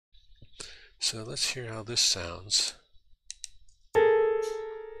So let's hear how this sounds.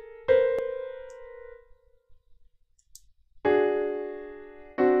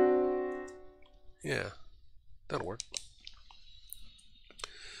 Yeah, that'll work.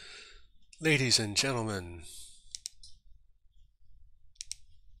 Ladies and gentlemen,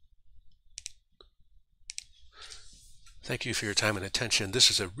 thank you for your time and attention. This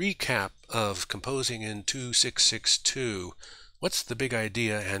is a recap of composing in 2662. What's the big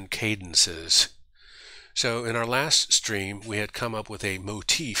idea and cadences? So in our last stream, we had come up with a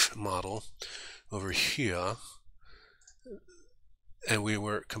motif model over here, and we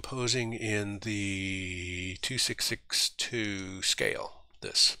were composing in the 2662 scale,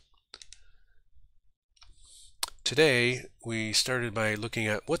 this. Today, we started by looking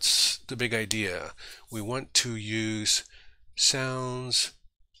at what's the big idea. We want to use sounds,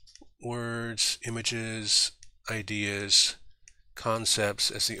 words, images, ideas,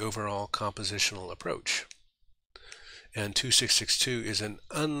 concepts as the overall compositional approach. And 2662 is an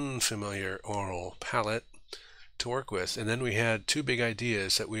unfamiliar oral palette to work with. And then we had two big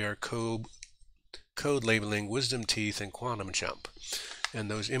ideas that we are code labeling wisdom teeth and quantum jump. And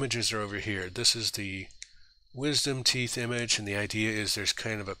those images are over here. This is the wisdom teeth image, and the idea is there's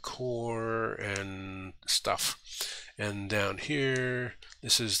kind of a core and stuff. And down here,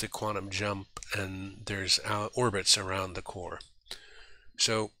 this is the quantum jump, and there's orbits around the core.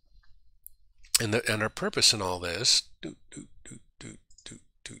 So, and our purpose in all this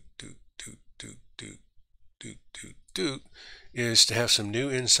is to have some new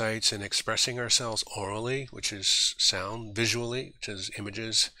insights in expressing ourselves orally, which is sound, visually, which is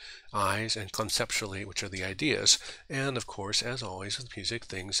images, eyes, and conceptually, which are the ideas, and of course, as always with music,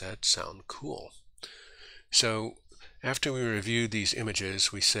 things that sound cool. So after we reviewed these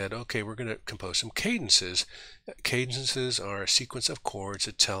images, we said, okay, we're going to compose some cadences. Cadences are a sequence of chords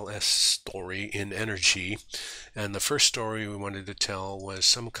that tell a story in energy. And the first story we wanted to tell was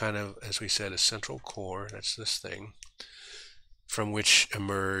some kind of, as we said, a central core, that's this thing, from which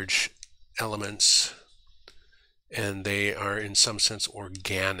emerge elements, and they are in some sense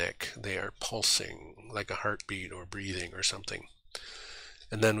organic. They are pulsing like a heartbeat or breathing or something.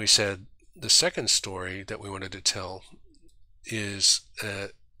 And then we said the second story that we wanted to tell is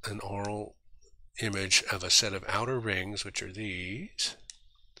an oral image of a set of outer rings, which are these,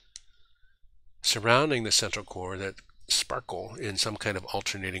 surrounding the central core that sparkle in some kind of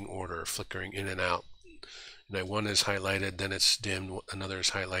alternating order, flickering in and out. Now one is highlighted, then it's dimmed, another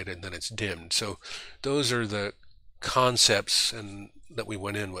is highlighted, then it's dimmed. So those are the concepts and that we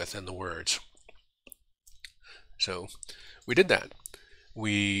went in with and the words. So we did that.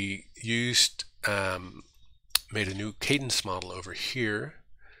 We used, made a new cadence model over here,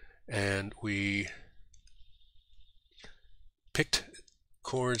 and we picked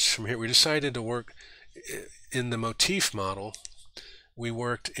chords from here. We decided to work in the motif model. We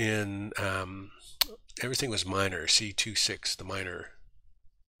worked in everything was minor, C26, the minor.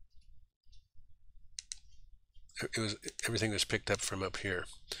 Everything was picked up from up here.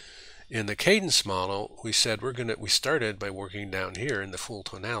 In the cadence model, we said we started by working down here in the full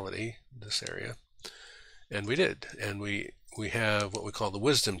tonality, this area, and we did. And we have what we call the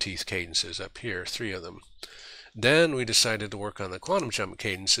wisdom teeth cadences up here, 3 of them. Then we decided to work on the quantum jump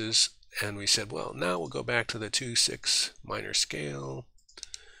cadences, and we said, well, now we'll go back to the 2/6 minor scale.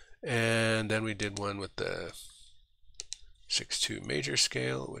 And then we did one with the 6/2 major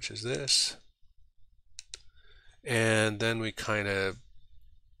scale, which is this. And then we kind of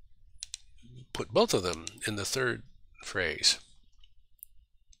put both of them in the third phrase.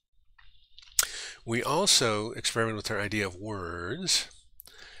 We also experimented with our idea of words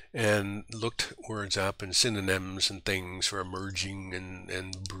and looked words up and synonyms and things for emerging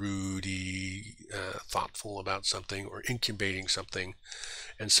and broody, thoughtful about something or incubating something.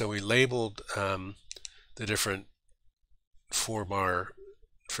 And so we labeled the different 4-bar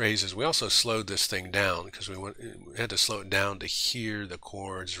phrases. We also slowed this thing down because we had to slow it down to hear the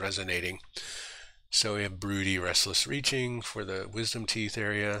chords resonating. So we have broody, restless reaching for the wisdom teeth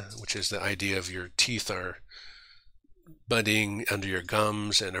area, which is the idea of your teeth are budding under your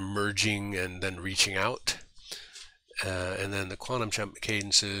gums and emerging and then reaching out. And then the quantum jump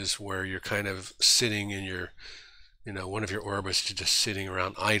cadences where you're kind of sitting in your, one of your orbits, just sitting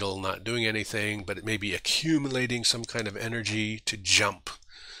around idle, not doing anything, but it may be accumulating some kind of energy to jump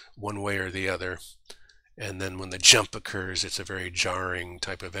one way or the other. And then when the jump occurs, it's a very jarring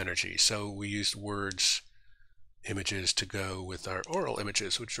type of energy. So we used words, images to go with our oral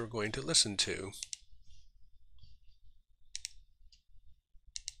images, which we're going to listen to.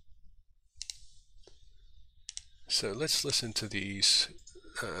 So let's listen to these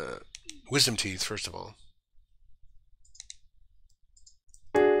wisdom teeth first of all.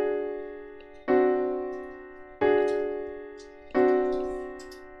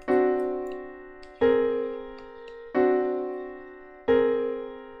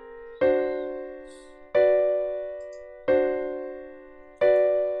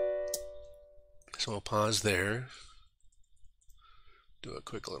 So we'll pause there, do a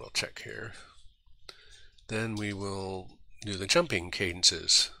quick little check here. Then we will do the jumping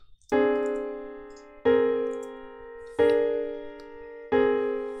cadences.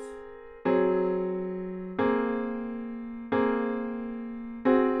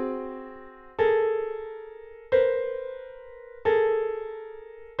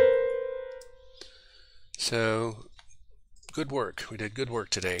 So good work. We did good work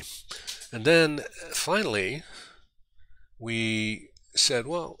today. And then finally, we said,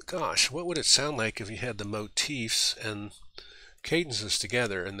 well, gosh, what would it sound like if you had the motifs and cadences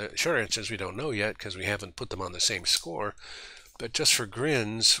together? And the short answer is we don't know yet because we haven't put them on the same score. But just for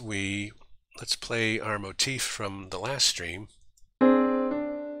grins, let's play our motif from the last stream.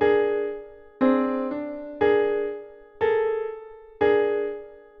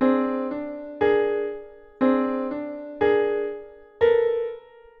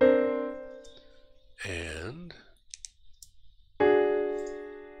 And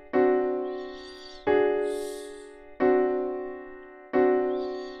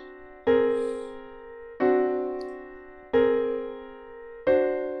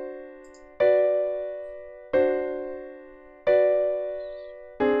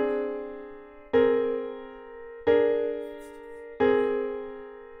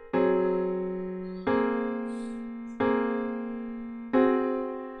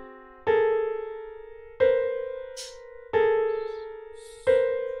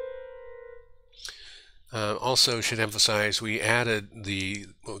also should emphasize we added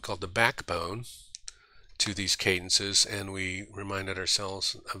what we call the backbone to these cadences, and we reminded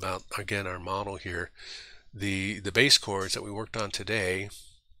ourselves about, again, our model here. The bass chords that we worked on today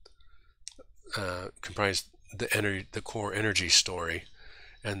comprised the core energy story,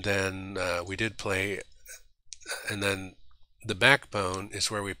 and then we did play, and then the backbone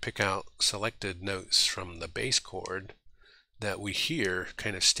is where we pick out selected notes from the bass chord that we hear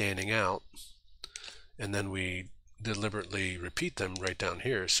kind of standing out, and then we deliberately repeat them right down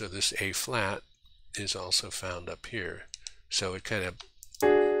here. So this A flat is also found up here. So it kind of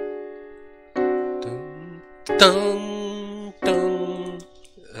dun, dun, dun,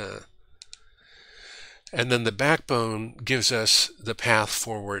 and then the backbone gives us the path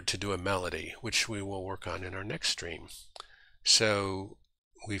forward to do a melody, which we will work on in our next stream. So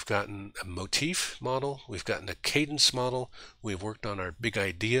we've gotten a motif model, we've gotten a cadence model, we've worked on our big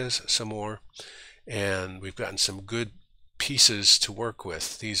ideas some more, and we've gotten some good pieces to work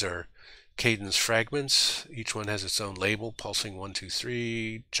with. These are cadence fragments. Each one has its own label: pulsing 1, 2,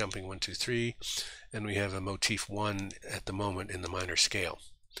 3, jumping 1, 2, 3, and we have a motif 1 at the moment in the minor scale.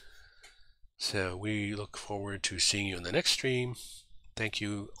 So we look forward to seeing you in the next stream. Thank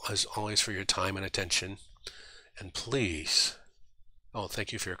you as always for your time and attention, and please,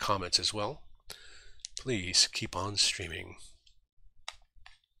 thank you for your comments as well. Please keep on streaming.